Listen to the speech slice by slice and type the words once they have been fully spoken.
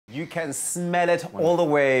You can smell it all the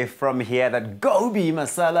way from here, that gobi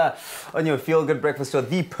masala on your feel-good breakfast show,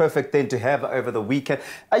 the perfect thing to have over the weekend.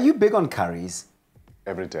 Are you big on curries?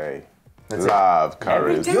 Every day. Love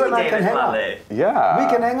curries. You and I can hang out. Yeah.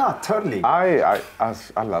 We can hang out, totally. I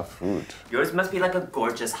love food. Yours must be like a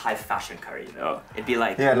gorgeous high fashion curry, you know? It'd be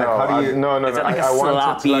like... Yeah, like how do you... No. Is it like a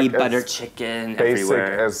sloppy butter chicken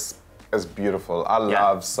everywhere? Basic as beautiful. I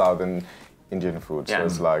love Southern Indian food, so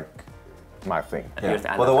it's like my thing.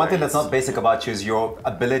 Yeah. Well, the one thing that's not basic about you is your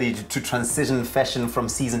ability to transition fashion from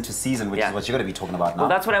season to season, which is what you're going to be talking about now. Well,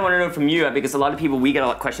 that's what I want to know from you, because a lot of people, we get a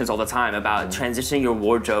lot of questions all the time about transitioning your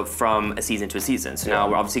wardrobe from a season to a season. So now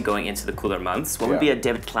we're obviously going into the cooler months. What would be a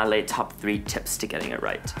David Tlale top 3 tips to getting it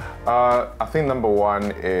right? I think number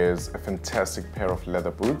 1 is a fantastic pair of leather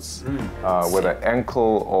boots, whether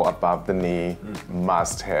ankle or above the knee,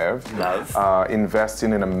 must have. Love. Invest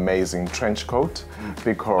in an amazing trench coat,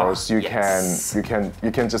 because you can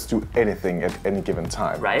just do anything at any given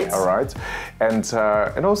time. Right. All right.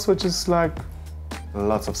 And also just like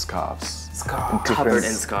lots of scarves. Covered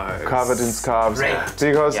in scarves. Covered in scarves. Great.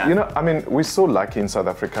 Because, you know, I mean, we're so lucky in South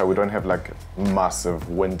Africa. We don't have like massive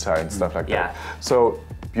winter and stuff like that. So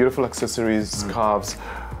beautiful accessories, scarves,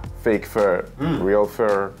 fake fur, real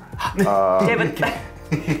fur. David,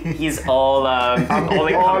 he's all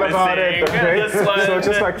all about it. Okay? So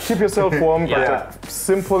just like keep yourself warm, but like,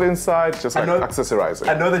 simple inside, just like accessorizing.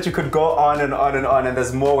 I know that you could go on and on and on, and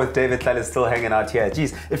there's more with David Tlale still hanging out here.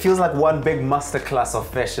 Jeez, it feels like one big masterclass of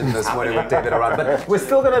fashion this morning with David around. But we're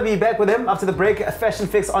still going to be back with him after the break. A fashion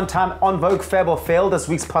fix on time, on Vogue, fab or fail. This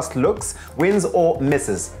week's past looks, wins or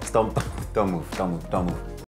misses. Don't move.